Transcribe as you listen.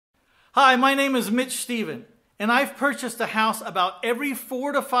Hi, my name is Mitch Stephen, and I've purchased a house about every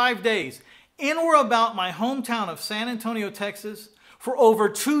 4 to 5 days in or about my hometown of San Antonio, Texas for over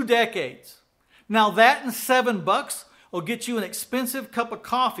 2 decades. Now that and $7 will get you an expensive cup of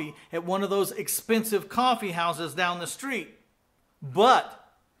coffee at one of those expensive coffee houses down the street.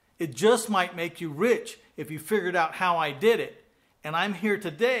 But it just might make you rich if you figured out how I did it. And I'm here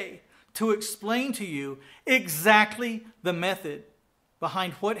today to explain to you exactly the method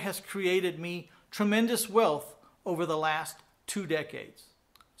behind what has created me tremendous wealth over the last 2 decades.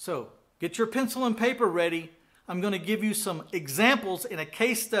 So get your pencil and paper ready. I'm going to give you some examples in a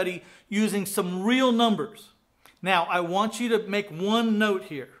case study using some real numbers. Now, I want you to make one note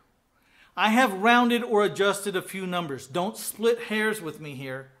here. I have rounded or adjusted a few numbers. Don't split hairs with me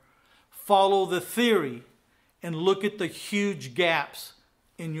here. Follow the theory and look at the huge gaps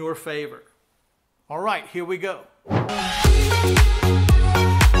in your favor. All right, here we go.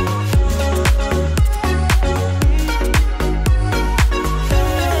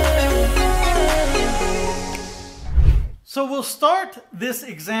 So we'll start this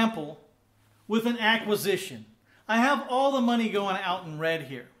example with an acquisition. I have all the money going out in red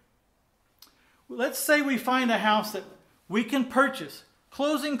here. Let's say we find a house that we can purchase,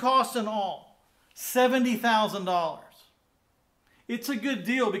 closing costs and all, $70,000. It's a good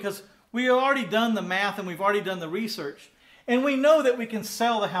deal because we have already done the math and we've already done the research, and we know that we can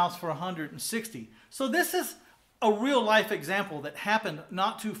sell the house for $160,000. So this is a real life example that happened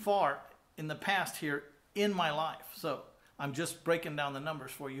not too far in the past here in my life. So I'm just breaking down the numbers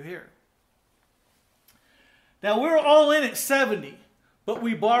for you here. Now we're all in at 70, but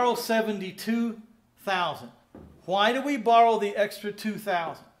we borrow $72,000. Why do we borrow the extra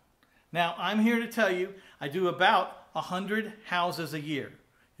 $2,000? Now I'm here to tell you I do about 100 houses a year.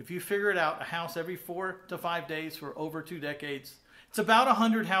 If you figure it out, a house every 4 to 5 days for over 2 decades, it's about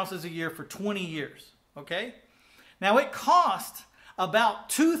 100 houses a year for 20 years. Okay? Now it costs about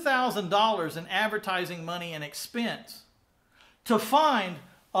 $2,000 in advertising money and expense to find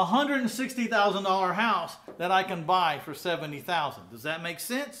a $160,000 house that I can buy for $70,000. Does that make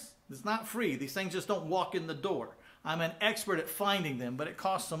sense? It's not free. These things just don't walk in the door. I'm an expert at finding them, but it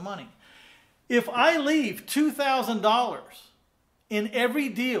costs some money. If I leave $2,000 in every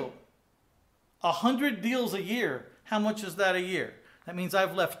deal, 100 deals a year, how much is that a year? That means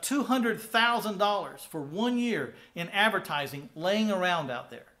I've left $200,000 for 1 year in advertising laying around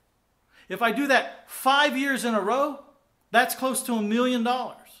out there. If I do that 5 years in a row, that's close to $1 million.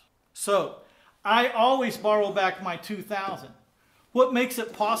 So I always borrow back my $2,000. What makes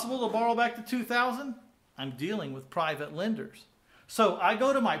it possible to borrow back the $2,000? I'm dealing with private lenders. So I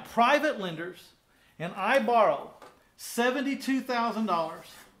go to my private lenders and I borrow $72,000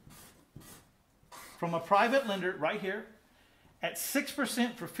 from a private lender right here at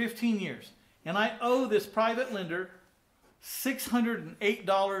 6% for 15 years. And I owe this private lender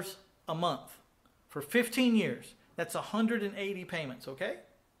 $608 a month for 15 years. That's 180 payments, okay?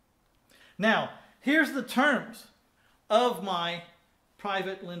 Now, here's the terms of my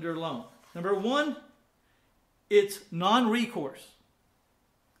private lender loan. Number one, it's non-recourse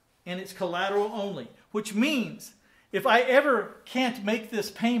and it's collateral only, which means if I ever can't make this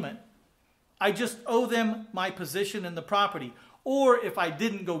payment, I just owe them my position in the property. Or if I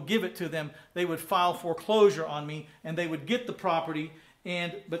didn't go give it to them, they would file foreclosure on me and they would get the property,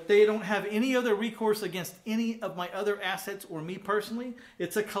 but they don't have any other recourse against any of my other assets or me personally.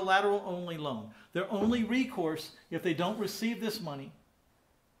 It's a collateral only loan. Their only recourse, if they don't receive this money,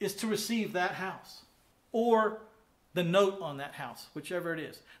 is to receive that house or the note on that house, whichever it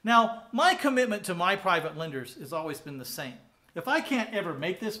is. Now, my commitment to my private lenders has always been the same. If I can't ever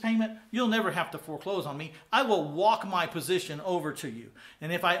make this payment, you'll never have to foreclose on me. I will walk my position over to you.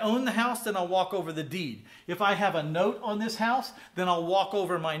 And if I own the house, then I'll walk over the deed. If I have a note on this house, then I'll walk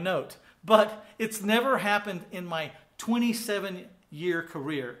over my note. But it's never happened in my 27-year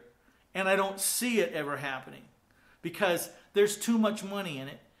career, and I don't see it ever happening because there's too much money in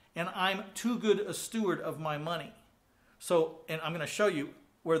it, and I'm too good a steward of my money. So, and I'm going to show you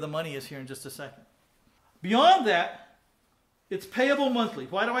where the money is here in just a second. Beyond that, it's payable monthly.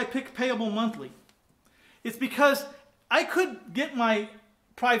 Why do I pick payable monthly? It's because I could get my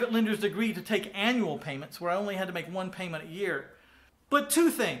private lenders to agree to take annual payments where I only had to make one payment a year. But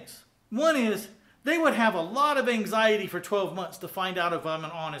two things. One is they would have a lot of anxiety for 12 months to find out if I'm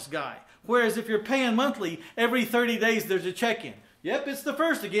an honest guy. Whereas if you're paying monthly, every 30 days there's a check-in. Yep, it's the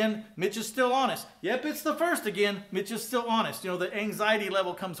first again. Mitch is still honest. Yep, it's the first again. Mitch is still honest. You know, the anxiety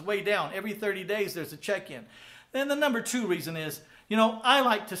level comes way down. Every 30 days there's a check-in. Then the number two reason is, you know, I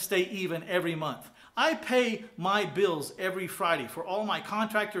like to stay even every month. I pay my bills every Friday. For all my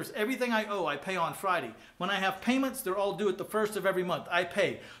contractors, everything I owe, I pay on Friday. When I have payments, they're all due at the first of every month. I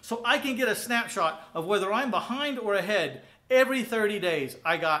pay. So I can get a snapshot of whether I'm behind or ahead. Every 30 days,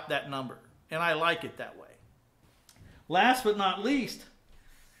 I got that number. And I like it that way. Last but not least,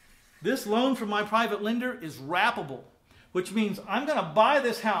 this loan from my private lender is wrappable, which means I'm going to buy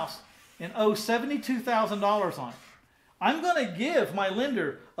this house and owe $72,000 on it. I'm going to give my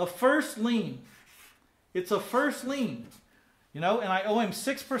lender a first lien. It's a first lien, and I owe him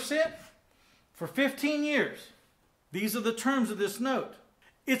 6% for 15 years. These are the terms of this note.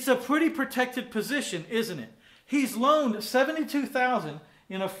 It's a pretty protected position, isn't it? He's loaned $72,000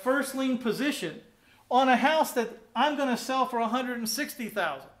 in a first lien position on a house that I'm going to sell for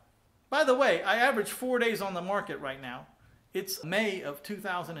 $160,000. By the way, I average 4 days on the market right now. It's May of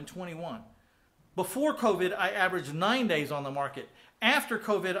 2021. Before COVID, I averaged 9 days on the market. After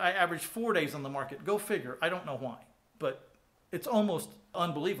COVID, I averaged 4 days on the market. Go figure. I don't know why, but it's almost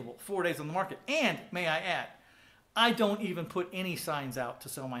unbelievable. 4 days on the market. And, may I add, I don't even put any signs out to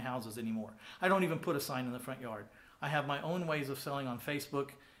sell my houses anymore. I don't even put a sign in the front yard. I have my own ways of selling on Facebook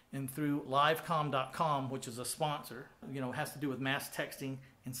and through livecom.com, which is a sponsor. It has to do with mass texting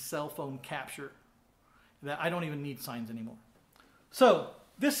and cell phone capture. That I don't even need signs anymore. So,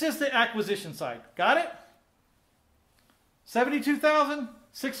 this is the acquisition side. Got it?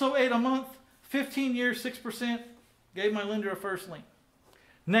 $72,608 a month, 15 years, 6%. Gave my lender a first lien.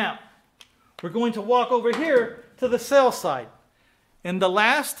 Now, we're going to walk over here to the sell side. In the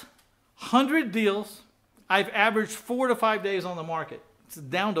last 100 deals, I've averaged 4 to 5 days on the market. It's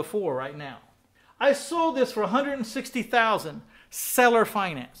down to 4 right now. I sold this for $160,000 seller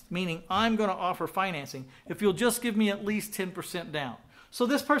financed, meaning I'm going to offer financing if you'll just give me at least 10% down. So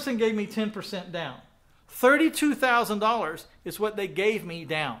this person gave me 10% down. $32,000 is what they gave me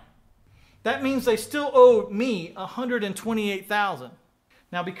down. That means they still owe me $128,000.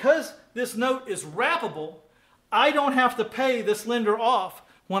 Now, because this note is wrappable, I don't have to pay this lender off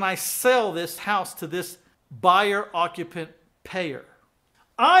when I sell this house to this buyer occupant payer.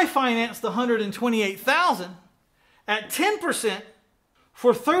 I financed the $128,000 at 10%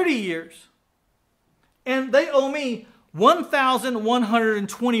 for 30 years, and they owe me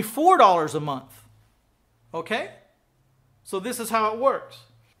 $1,124 a month. Okay? So this is how it works.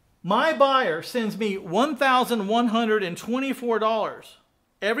 My buyer sends me $1,124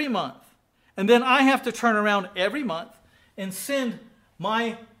 every month, and then I have to turn around every month and send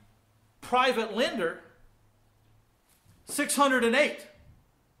my private lender $608.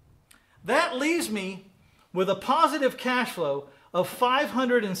 That leaves me with a positive cash flow of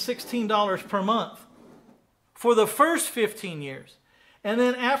 $516 per month for the first 15 years. And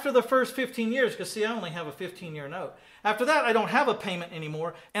then after the first 15 years, because see, I only have a 15-year note. After that, I don't have a payment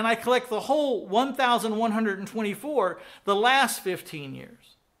anymore, and I collect the whole $1,124 the last 15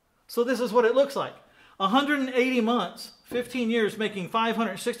 years. So this is what it looks like. 180 months, 15 years, making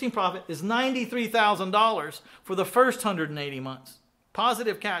 $516 profit is $93,000 for the first 180 months.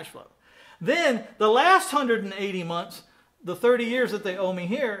 Positive cash flow. Then the last 180 months, the 30 years that they owe me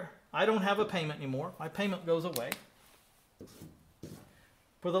here, I don't have a payment anymore. My payment goes away.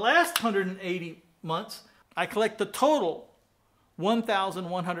 For the last 180 months, I collect the total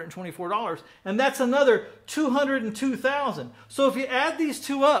 $1,124, and that's another $202,000. So if you add these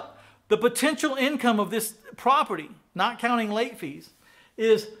two up, the potential income of this property, not counting late fees,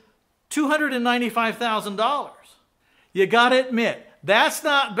 is $295,000. You got to admit, that's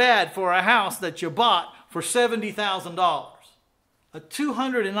not bad for a house that you bought for $70,000. A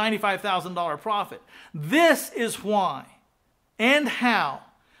 $295,000 profit. This is why and how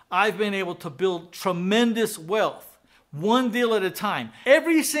I've been able to build tremendous wealth, one deal at a time.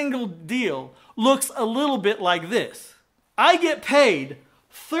 Every single deal looks a little bit like this. I get paid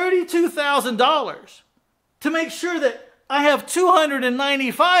 $32,000 to make sure that I have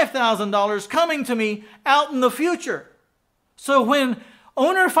 $295,000 coming to me out in the future. So when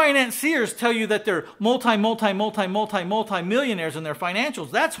owner financiers tell you that they're multi-millionaires in their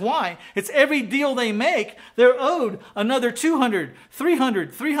financials, that's why. It's every deal they make, they're owed another $200,000,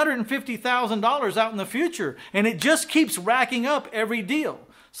 $300,000, $350,000 out in the future. And it just keeps racking up every deal.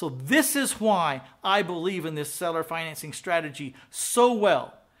 So this is why I believe in this seller financing strategy so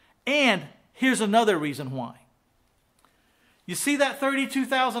well. And here's another reason why. You see that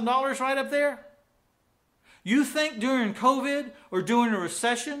 $32,000 right up there? You think during COVID or during a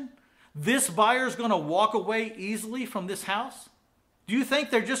recession, this buyer's going to walk away easily from this house? Do you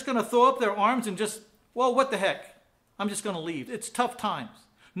think they're just going to throw up their arms and just, well, what the heck? I'm just going to leave. It's tough times.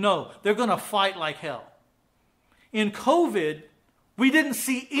 No, they're going to fight like hell. In COVID, We didn't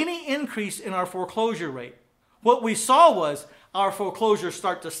see any increase in our foreclosure rate. What we saw was our foreclosures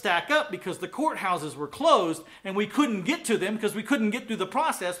start to stack up because the courthouses were closed and we couldn't get to them because we couldn't get through the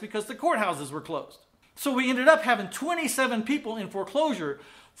process because the courthouses were closed. So we ended up having 27 people in foreclosure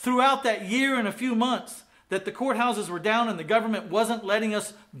throughout that year and a few months that the courthouses were down and the government wasn't letting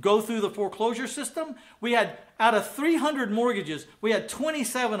us go through the foreclosure system. We had, out of 300 mortgages, we had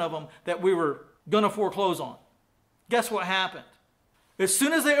 27 of them that we were going to foreclose on. Guess what happened? As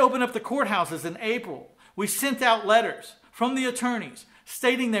soon as they opened up the courthouses in April, we sent out letters from the attorneys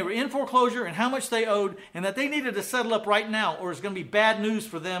stating they were in foreclosure and how much they owed and that they needed to settle up right now or it's going to be bad news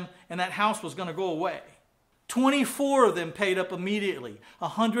for them and that house was going to go away. 24 of them paid up immediately.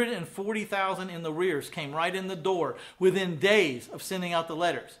 $140,000 in the arrears came right in the door within days of sending out the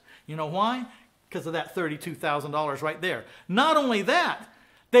letters. You know why? Because of that $32,000 right there. Not only that,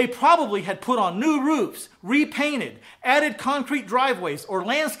 they probably had put on new roofs, repainted, added concrete driveways or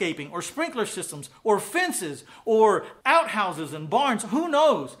landscaping or sprinkler systems or fences or outhouses and barns. Who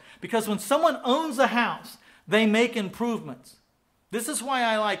knows? Because when someone owns a house, they make improvements. This is why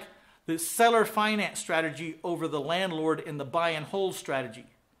I like the seller finance strategy over the landlord and the buy and hold strategy.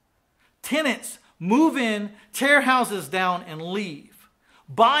 Tenants move in, tear houses down, and leave.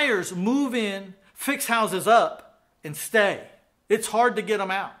 Buyers move in, fix houses up, and stay. It's hard to get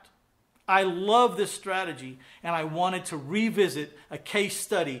them out. I love this strategy, and I wanted to revisit a case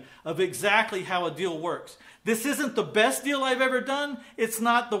study of exactly how a deal works. This isn't the best deal I've ever done. It's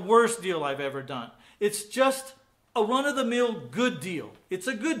not the worst deal I've ever done. It's just a run-of-the-mill good deal. It's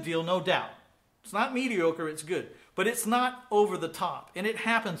a good deal, no doubt. It's not mediocre, it's good. But it's not over the top, and it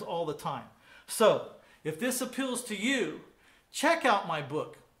happens all the time. So, if this appeals to you, check out my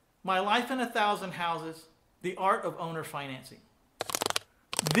book, My Life in 1,000 Houses, The Art of Owner Financing.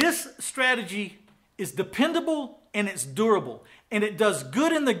 This strategy is dependable and it's durable, and it does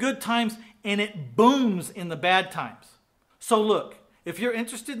good in the good times and it booms in the bad times. So look, if you're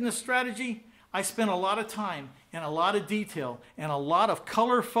interested in this strategy, I spent a lot of time and a lot of detail and a lot of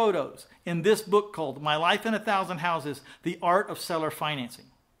color photos in this book called My Life in 1,000 Houses, The Art of Seller Financing.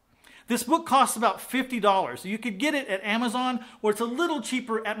 This book costs about $50. You could get it at Amazon, or it's a little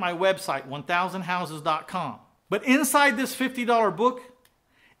cheaper at my website, 1000houses.com. But inside this $50 book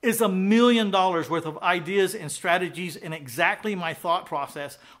is $1 million worth of ideas and strategies and exactly my thought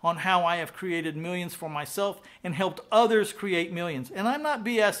process on how I have created millions for myself and helped others create millions. And I'm not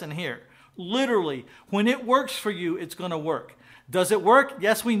BSing here. Literally, when it works for you, it's going to work. Does it work?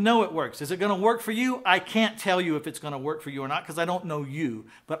 Yes, we know it works. Is it going to work for you? I can't tell you if it's going to work for you or not because I don't know you,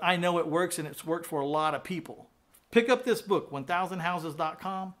 but I know it works and it's worked for a lot of people. Pick up this book,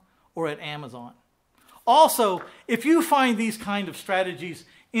 1000houses.com or at Amazon. Also, if you find these kind of strategies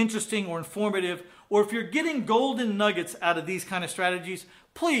interesting or informative, or if you're getting golden nuggets out of these kind of strategies,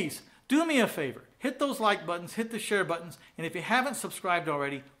 please do me a favor. Hit those like buttons, hit the share buttons, and if you haven't subscribed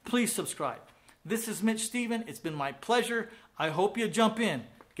already, please subscribe. This is Mitch Stephen. It's been my pleasure. I hope you jump in,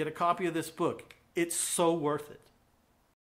 get a copy of this book. It's so worth it.